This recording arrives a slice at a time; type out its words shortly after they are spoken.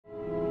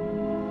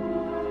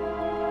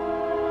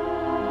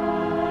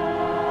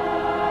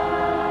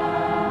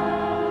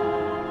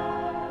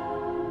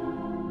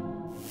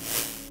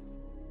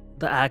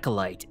The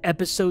Acolyte,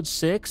 Episode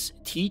 6,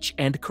 Teach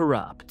and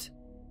Corrupt.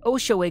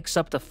 Osha wakes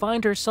up to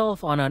find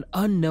herself on an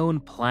unknown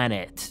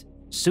planet,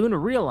 soon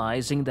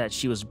realizing that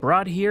she was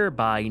brought here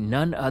by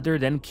none other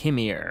than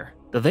Kimir,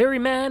 the very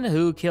man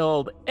who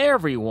killed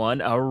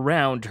everyone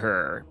around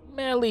her,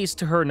 at least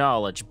to her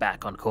knowledge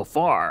back on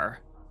Kofar.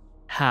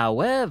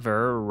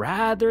 However,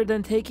 rather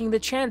than taking the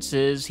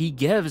chances he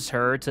gives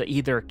her to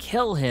either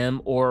kill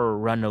him or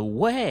run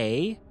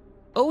away,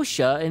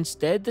 Osha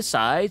instead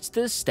decides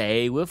to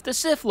stay with the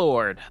Sith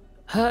Lord.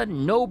 A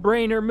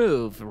no-brainer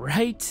move,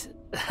 right?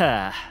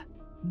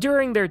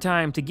 During their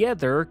time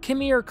together,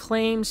 Kimir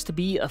claims to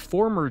be a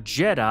former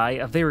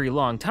Jedi a very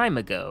long time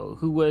ago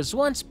who was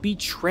once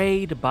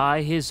betrayed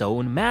by his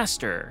own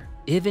master,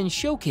 even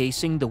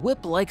showcasing the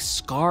whip-like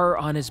scar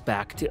on his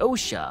back to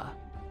Osha.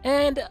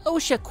 And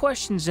Osha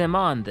questions him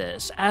on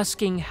this,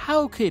 asking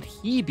how could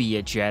he be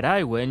a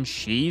Jedi when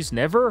she's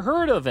never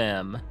heard of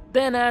him,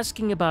 then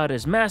asking about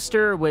his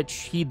master, which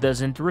he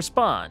doesn't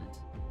respond.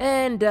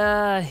 And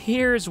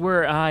here's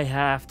where I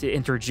have to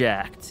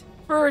interject.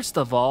 First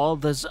of all,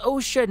 does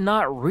Osha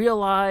not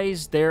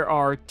realize there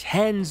are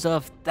tens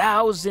of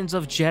thousands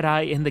of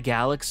Jedi in the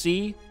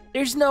galaxy?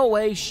 There's no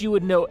way she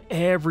would know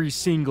every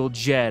single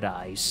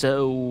Jedi,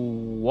 so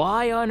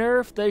why on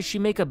earth does she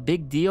make a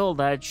big deal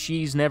that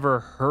she's never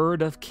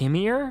heard of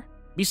Kimir?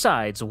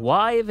 Besides,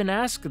 why even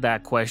ask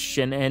that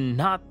question and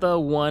not the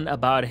one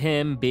about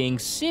him being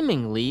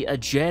seemingly a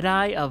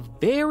Jedi a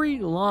very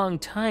long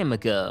time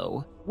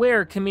ago,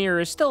 where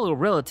Kimir is still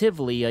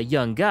relatively a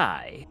young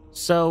guy?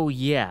 So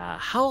yeah,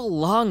 how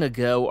long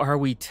ago are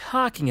we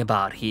talking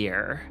about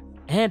here?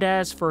 And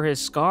as for his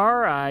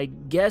scar, I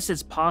guess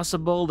it's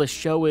possible the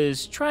show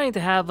is trying to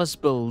have us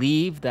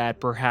believe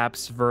that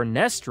perhaps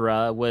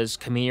Vernestra was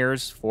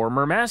Kimir's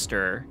former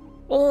master,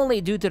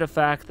 only due to the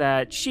fact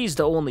that she's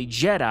the only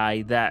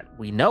Jedi that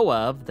we know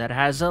of that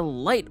has a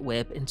light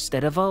whip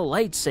instead of a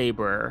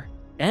lightsaber.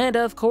 And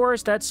of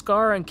course, that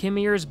scar on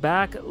Kimir's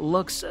back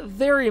looks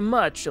very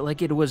much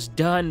like it was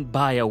done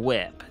by a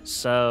whip,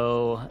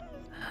 so...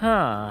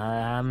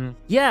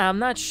 yeah, I'm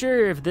not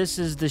sure if this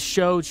is the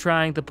show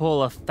trying to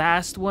pull a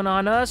fast one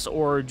on us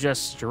or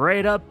just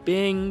straight up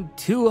being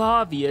too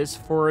obvious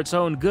for its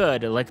own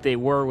good like they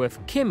were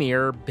with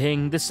Kimir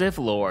being the Sith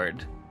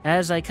Lord.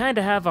 As I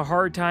kinda have a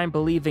hard time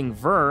believing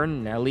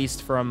Vern, at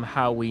least from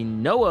how we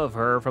know of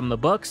her from the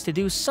books, to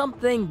do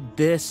something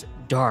this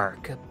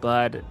dark,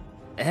 but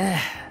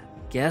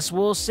guess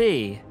we'll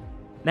see.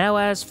 Now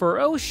as for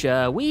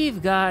Osha,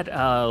 we've got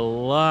a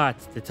lot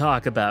to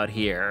talk about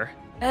here,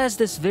 as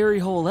this very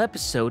whole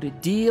episode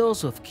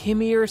deals with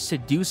Kimir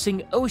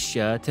seducing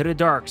Osha to the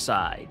dark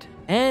side.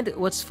 And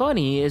what's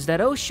funny is that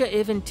Osha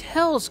even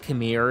tells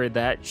Kimir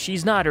that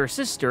she's not her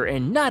sister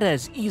and not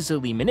as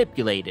easily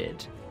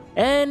manipulated.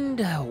 And,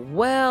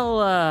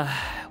 well,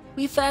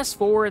 we fast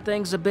forward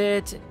things a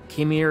bit.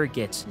 Kimir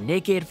gets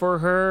naked for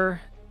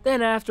her,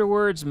 then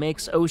afterwards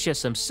makes Osha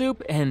some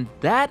soup, and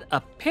that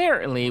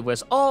apparently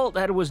was all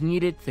that was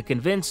needed to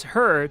convince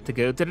her to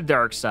go to the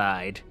dark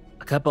side.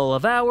 A couple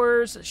of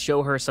hours,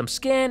 show her some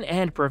skin,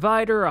 and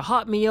provide her a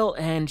hot meal,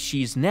 and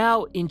she's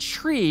now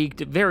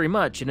intrigued very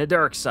much in the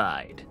dark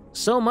side.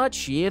 So much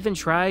she even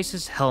tries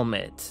his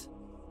helmet.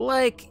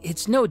 Like,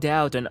 it's no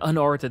doubt an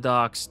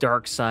unorthodox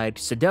dark side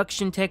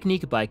seduction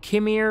technique by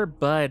Kimir,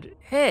 but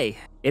hey,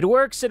 it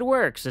works,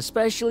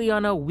 especially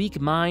on a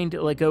weak mind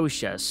like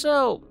Osha,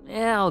 so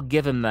I'll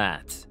give him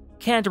that.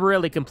 Can't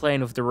really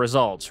complain with the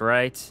results,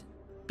 right?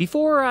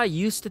 Before, I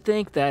used to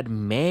think that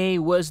May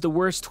was the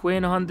worst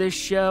twin on this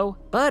show,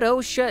 but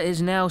Osha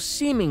is now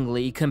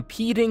seemingly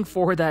competing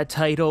for that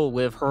title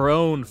with her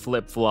own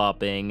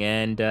flip-flopping,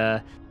 and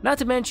not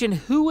to mention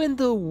who in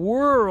the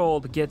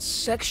world gets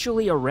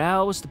sexually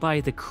aroused by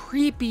the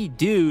creepy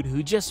dude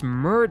who just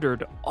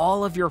murdered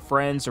all of your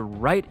friends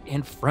right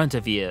in front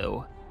of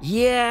you.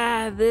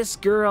 Yeah, this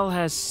girl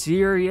has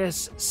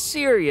serious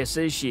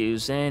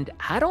issues, and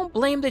I don't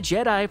blame the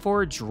Jedi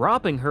for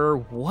dropping her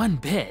one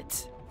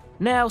bit.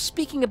 Now,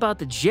 speaking about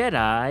the Jedi,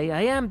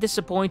 I am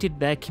disappointed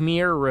that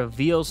Kimir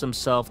reveals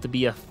himself to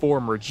be a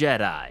former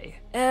Jedi,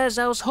 as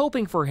I was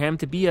hoping for him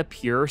to be a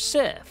pure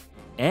Sith.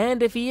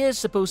 And if he is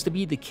supposed to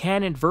be the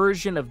canon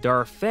version of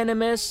Darth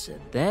Venomous,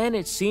 then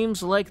it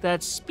seems like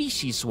that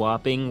species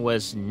swapping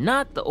was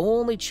not the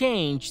only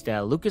change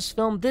that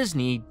Lucasfilm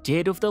Disney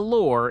did with the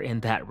lore in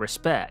that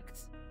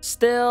respect.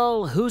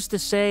 Still, who's to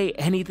say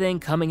anything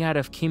coming out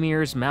of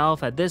Kimir's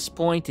mouth at this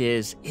point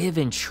is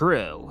even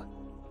true?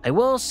 I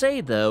will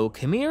say though,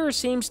 Kimir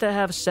seems to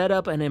have set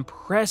up an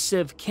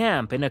impressive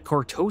camp in a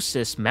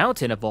Cortosis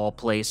mountain of all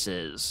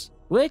places,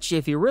 which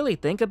if you really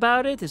think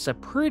about it is a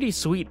pretty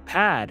sweet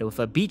pad with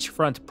a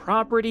beachfront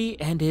property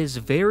and his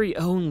very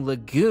own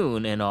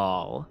lagoon and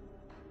all.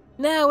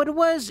 Now, it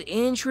was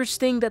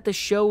interesting that the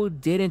show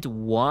didn't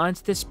want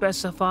to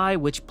specify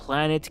which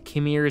planet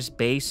Kimir's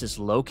base is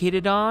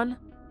located on,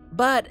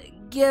 but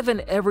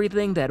given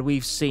everything that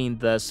we've seen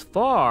thus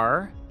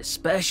far,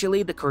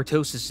 especially the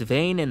Cortosis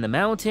vein in the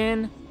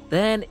mountain,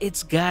 then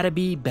it's gotta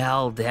be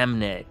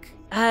Bal'demnic.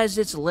 as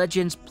its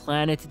Legends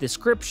planet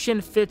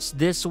description fits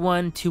this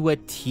one to a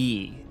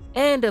T.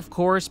 And of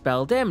course,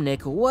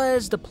 Bal'demnic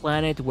was the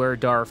planet where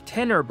Darth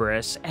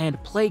Tenebris and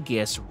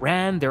Plagueis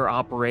ran their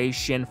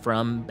operation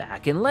from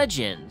back in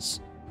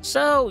Legends.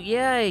 So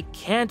yeah, it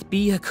can't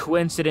be a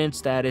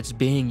coincidence that it's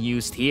being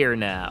used here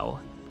now.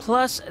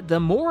 Plus, the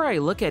more I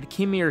look at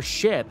Kimir's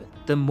ship,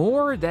 the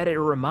more that it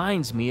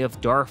reminds me of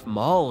Darth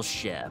Maul's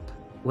ship,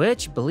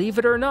 which, believe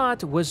it or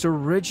not, was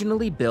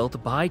originally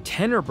built by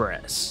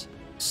Tenebris.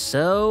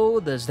 So,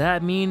 does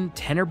that mean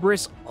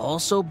Tenebris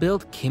also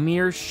built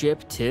Kimir's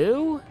ship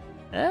too?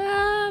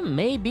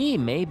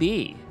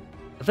 Maybe.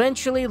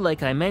 Eventually,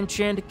 like I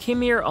mentioned,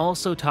 Kimir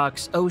also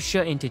talks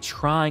Osha into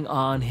trying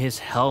on his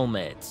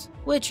helmet.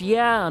 Which,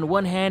 yeah, on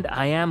one hand,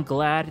 I am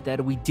glad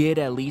that we did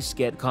at least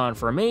get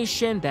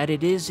confirmation that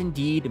it is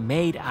indeed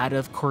made out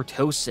of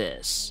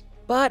cortosis.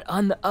 But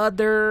on the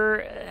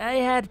other, I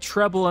had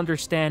trouble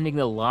understanding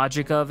the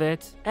logic of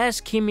it, as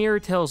Kimir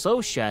tells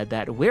Osha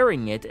that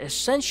wearing it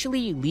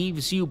essentially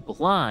leaves you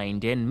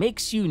blind and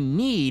makes you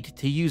need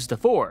to use the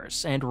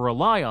Force and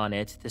rely on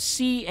it to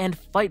see and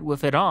fight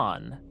with it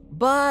on.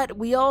 But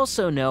we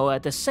also know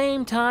at the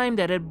same time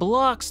that it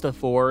blocks the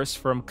Force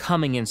from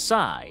coming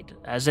inside.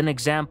 As an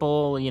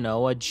example, a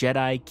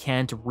Jedi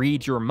can't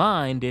read your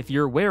mind if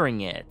you're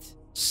wearing it.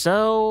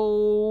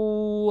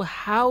 So,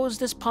 how is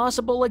this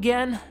possible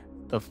again?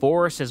 The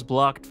Force is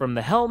blocked from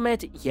the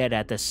helmet, yet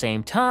at the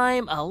same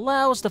time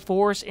allows the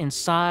Force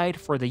inside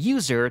for the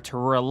user to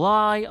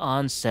rely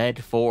on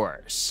said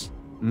Force.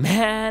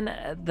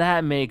 Man,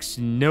 that makes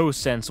no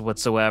sense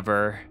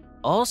whatsoever.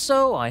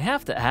 Also, I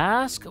have to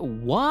ask,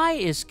 why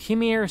is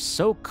Kimir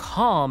so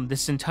calm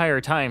this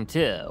entire time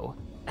too?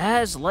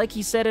 As, like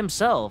he said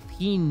himself,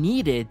 he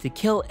needed to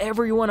kill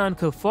everyone on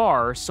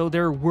Kufar so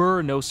there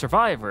were no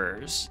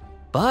survivors.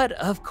 But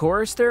of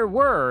course there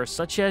were,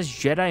 such as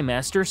Jedi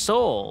Master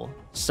Sol.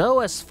 So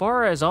as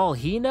far as all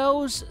he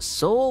knows,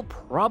 Sol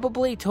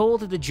probably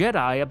told the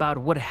Jedi about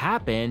what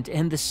happened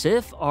and the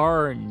Sith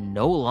are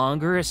no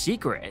longer a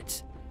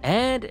secret.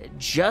 And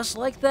just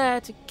like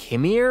that,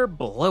 Kimir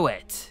blew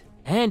it.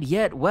 And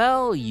yet,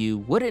 well, you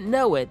wouldn't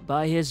know it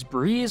by his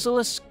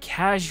breezeless,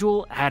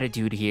 casual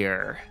attitude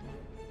here.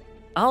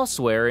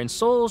 Elsewhere in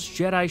Sol's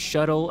Jedi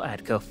shuttle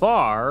at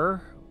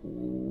Kafar...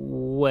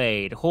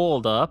 Wait,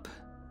 hold up.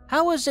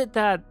 How is it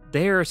that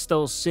they're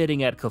still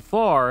sitting at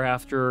Kafar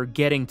after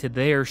getting to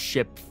their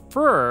ship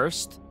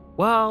first,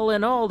 while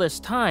in all this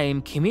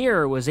time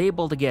Kimir was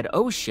able to get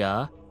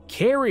Osha,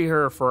 carry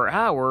her for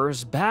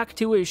hours back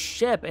to his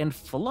ship and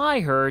fly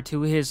her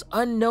to his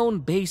unknown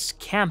base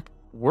camp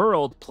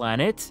world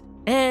planet,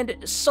 and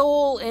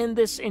Sol in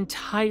this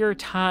entire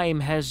time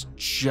has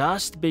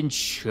just been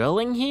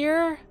chilling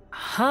here?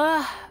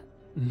 Huh?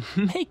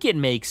 Make it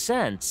make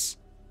sense.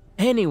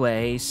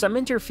 Anyway, some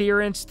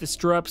interference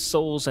disrupts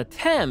Sol's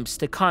attempts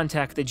to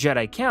contact the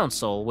Jedi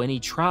Council when he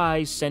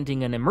tries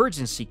sending an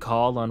emergency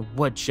call on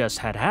what just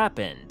had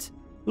happened,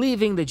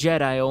 leaving the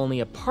Jedi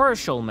only a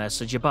partial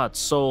message about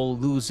Sol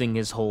losing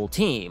his whole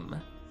team.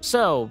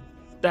 So,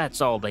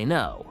 that's all they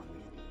know.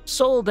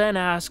 Sol then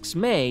asks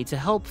May to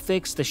help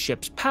fix the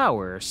ship's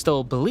power,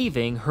 still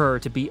believing her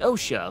to be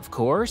Osha, of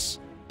course.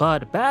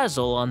 But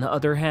Basil, on the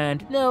other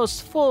hand, knows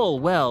full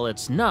well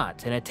it's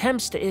not and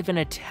attempts to even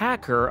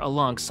attack her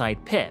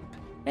alongside Pip.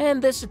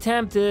 And this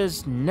attempt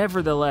is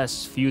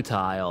nevertheless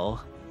futile,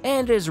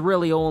 and is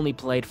really only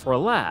played for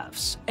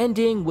laughs,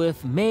 ending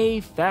with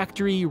May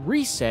factory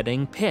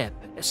resetting Pip,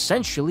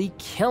 essentially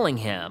killing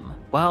him,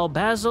 while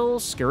Basil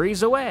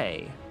scurries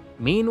away.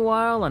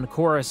 Meanwhile, on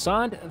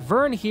Coruscant,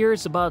 Vern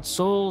hears about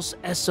Sol's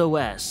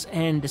SOS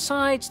and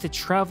decides to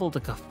travel to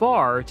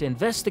Kafar to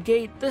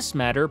investigate this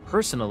matter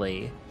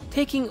personally,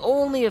 taking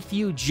only a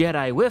few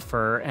Jedi with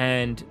her.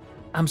 And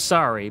I'm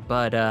sorry,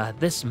 but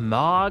this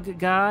Mog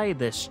guy,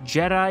 this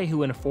Jedi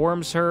who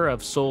informs her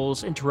of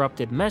Sol's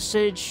interrupted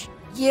message,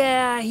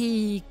 yeah,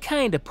 he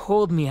kinda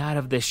pulled me out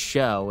of this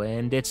show,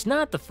 and it's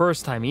not the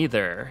first time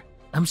either.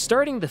 I'm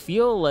starting to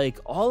feel like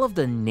all of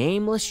the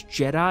nameless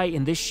Jedi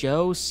in this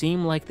show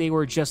seem like they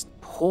were just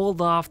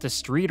pulled off the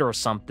street or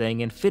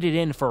something and fitted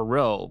in for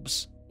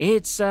robes.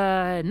 It's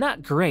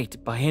not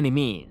great by any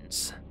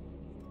means.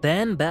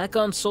 Then, back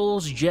on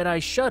Sol's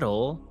Jedi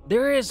shuttle,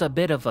 there is a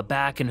bit of a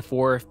back and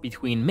forth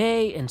between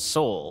May and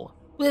Sol,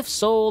 with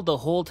Sol the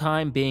whole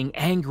time being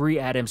angry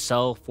at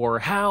himself for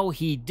how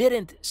he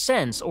didn't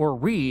sense or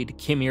read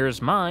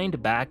Kimir's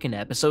mind back in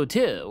episode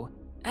 2.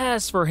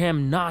 As for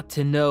him not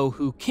to know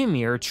who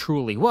Kimir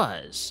truly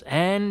was,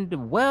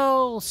 and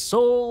well,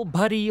 Sol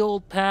buddy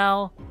old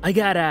pal, I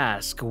gotta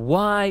ask,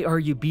 why are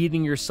you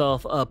beating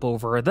yourself up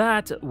over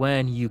that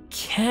when you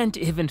can't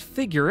even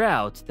figure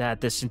out that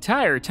this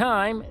entire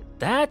time,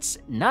 that's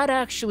not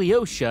actually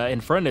Osha in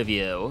front of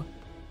you?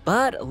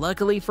 But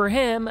luckily for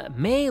him,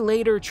 May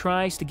later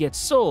tries to get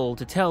Sol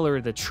to tell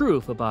her the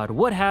truth about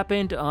what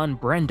happened on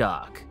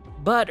Brendok.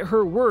 But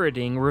her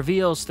wording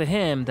reveals to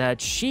him that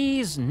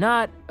she's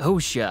not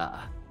Osha.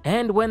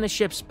 And when the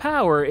ship's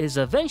power is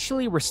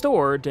eventually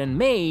restored and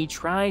May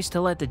tries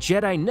to let the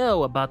Jedi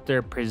know about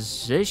their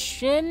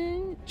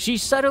position,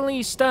 she's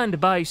suddenly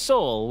stunned by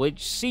Sol,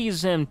 which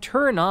sees him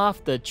turn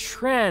off the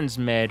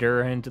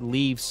transmitter and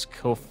leaves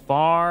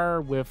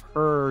Kofar with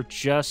her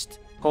just...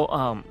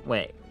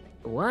 wait,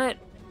 what?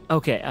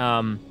 Okay,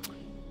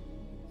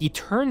 he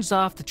turns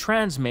off the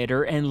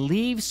transmitter and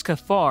leaves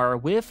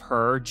Kafar with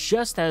her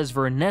just as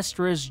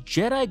Vernestra's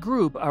Jedi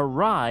group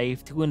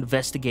arrive to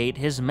investigate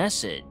his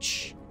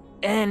message.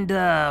 And,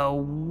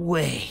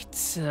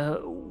 wait,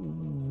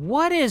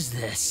 what is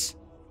this?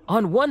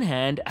 On one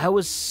hand, I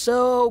was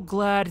so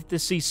glad to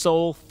see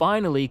Sol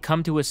finally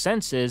come to his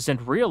senses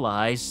and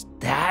realize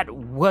that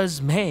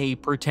was May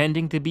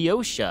pretending to be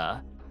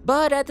Osha.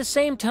 But at the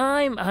same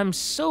time, I'm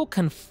so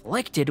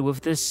conflicted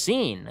with this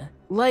scene.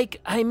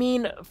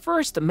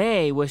 First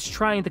May was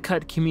trying to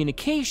cut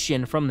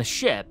communication from the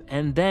ship,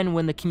 and then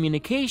when the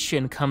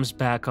communication comes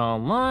back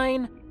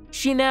online,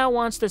 she now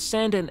wants to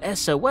send an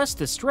SOS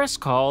distress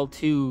call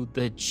to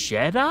the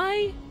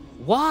Jedi?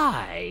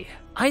 Why?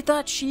 I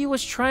thought she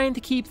was trying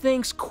to keep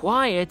things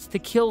quiet to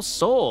kill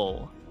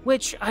Sol.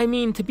 Which,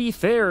 to be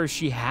fair,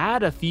 she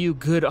had a few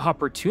good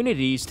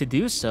opportunities to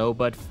do so,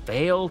 but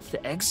failed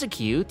to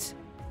execute.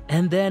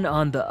 And then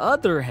on the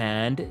other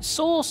hand,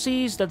 Sol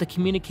sees that the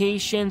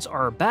communications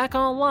are back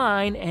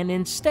online, and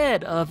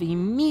instead of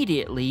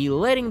immediately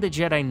letting the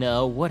Jedi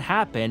know what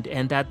happened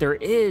and that there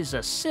is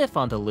a Sith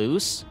on the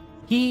loose,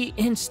 he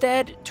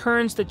instead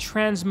turns the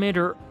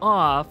transmitter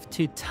off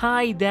to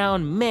tie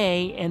down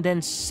May and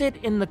then sit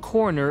in the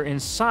corner in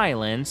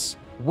silence,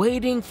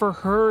 waiting for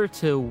her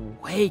to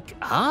wake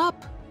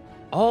up?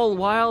 All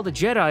while the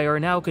Jedi are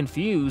now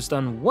confused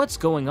on what's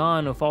going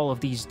on with all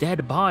of these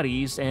dead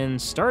bodies and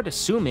start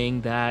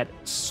assuming that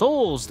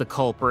Sol's the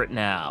culprit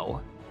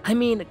now.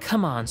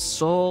 Come on,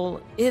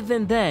 Sol.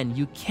 Even then,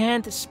 you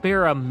can't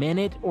spare a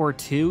minute or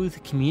two to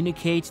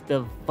communicate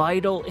the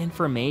vital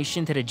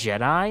information to the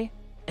Jedi?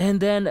 And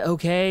then,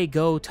 okay,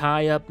 go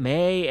tie up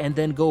May and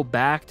then go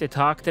back to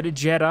talk to the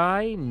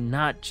Jedi,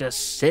 not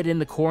just sit in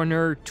the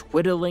corner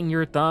twiddling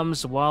your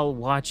thumbs while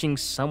watching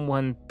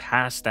someone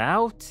passed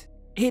out?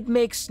 It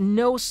makes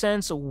no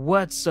sense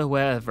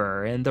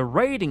whatsoever, and the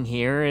writing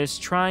here is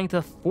trying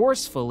to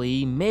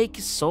forcefully make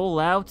Sol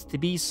out to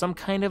be some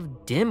kind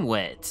of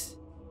dimwit.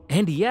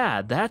 And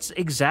yeah, that's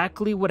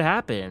exactly what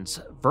happens.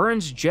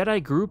 Vern's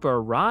Jedi group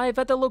arrive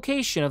at the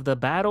location of the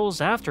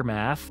battle's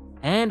aftermath,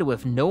 and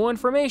with no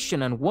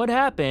information on what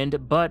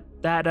happened but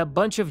that a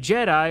bunch of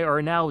Jedi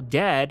are now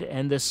dead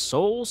and the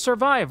sole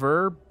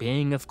survivor,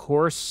 being of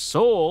course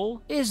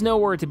Sol, is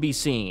nowhere to be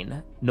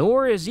seen,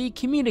 nor is he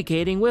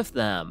communicating with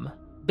them.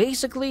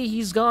 Basically,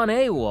 he's gone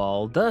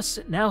AWOL, thus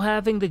now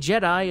having the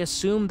Jedi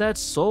assume that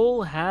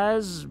Sol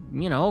has,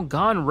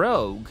 gone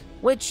rogue.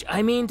 Which,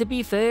 to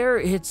be fair,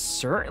 it's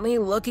certainly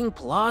looking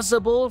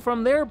plausible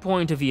from their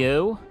point of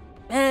view.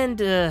 And,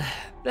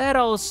 that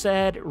all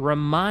said,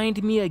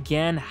 remind me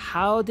again,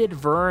 how did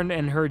Vern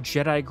and her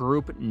Jedi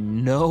group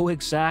know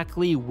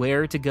exactly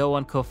where to go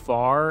on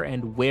Kofar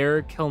and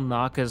where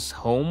Kilnaka's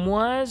home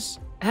was?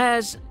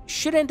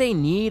 Shouldn't they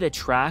need a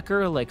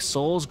tracker like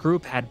Sol's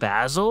group had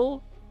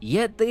Basil?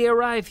 Yet they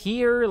arrive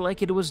here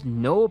like it was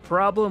no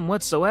problem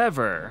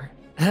whatsoever.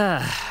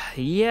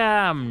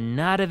 Yeah, I'm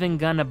not even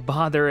gonna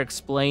bother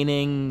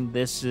explaining.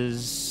 This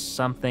is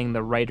something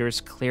the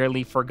writers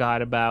clearly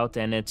forgot about,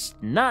 and it's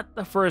not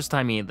the first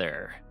time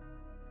either.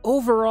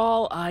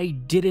 Overall, I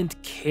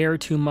didn't care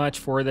too much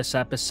for this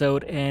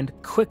episode and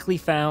quickly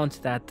found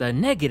that the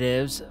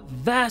negatives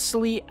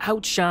vastly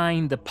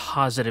outshine the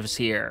positives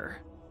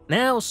here.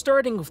 Now,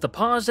 starting with the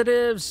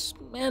positives,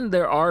 and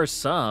there are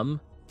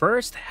some.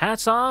 First,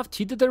 hats off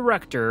to the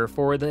director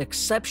for the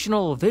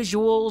exceptional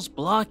visuals,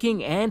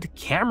 blocking, and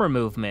camera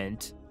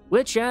movement,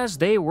 which as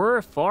they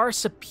were far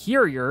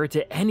superior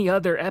to any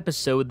other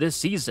episode this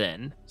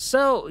season.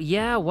 So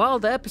yeah, while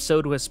the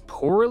episode was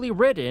poorly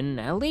written,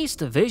 at least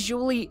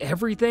visually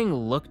everything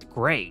looked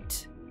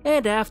great.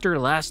 And after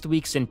last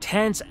week's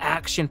intense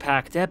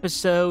action-packed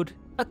episode,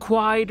 a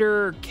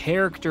quieter,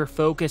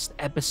 character-focused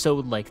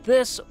episode like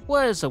this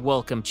was a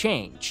welcome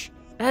change,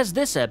 as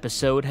this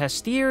episode has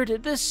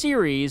steered the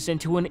series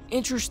into an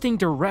interesting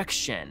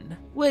direction,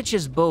 which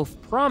is both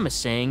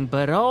promising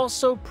but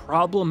also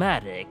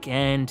problematic,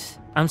 and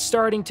I'm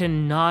starting to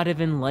not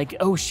even like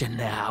Osha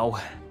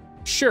now.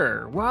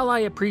 Sure, while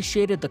I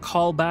appreciated the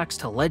callbacks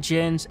to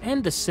Legends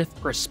and the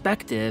Sith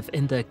perspective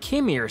in the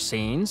Kimir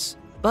scenes,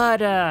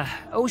 but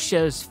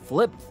Osha's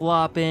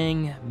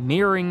flip-flopping,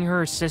 mirroring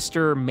her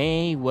sister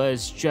May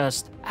was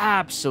just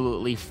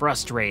absolutely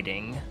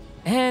frustrating.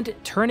 And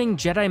turning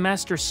Jedi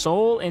Master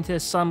Sol into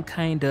some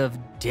kind of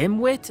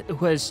dimwit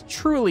was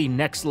truly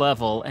next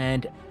level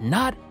and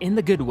not in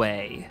the good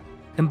way.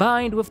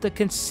 Combined with the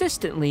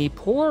consistently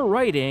poor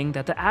writing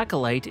that the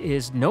Acolyte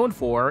is known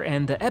for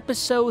and the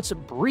episode's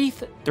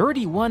brief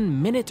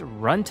 31-minute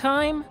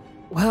runtime,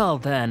 Well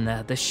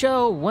then, the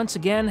show once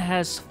again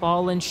has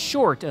fallen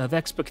short of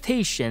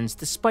expectations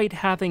despite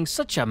having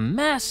such a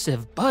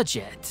massive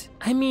budget.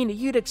 I mean,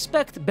 you'd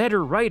expect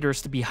better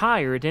writers to be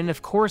hired and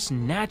of course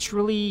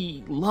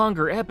naturally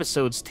longer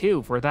episodes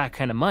too for that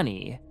kind of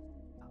money.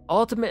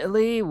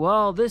 Ultimately,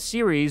 while this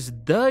series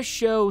does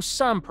show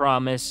some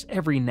promise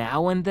every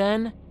now and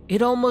then,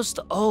 it almost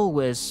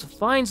always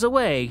finds a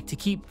way to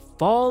keep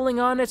falling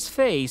on its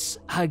face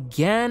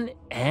again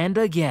and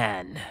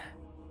again.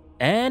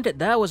 And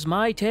that was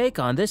my take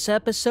on this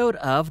episode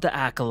of The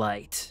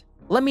Acolyte.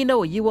 Let me know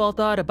what you all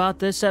thought about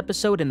this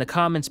episode in the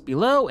comments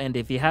below, and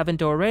if you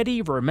haven't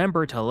already,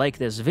 remember to like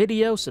this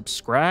video,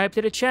 subscribe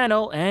to the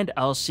channel, and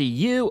I'll see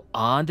you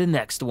on the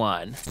next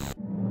one.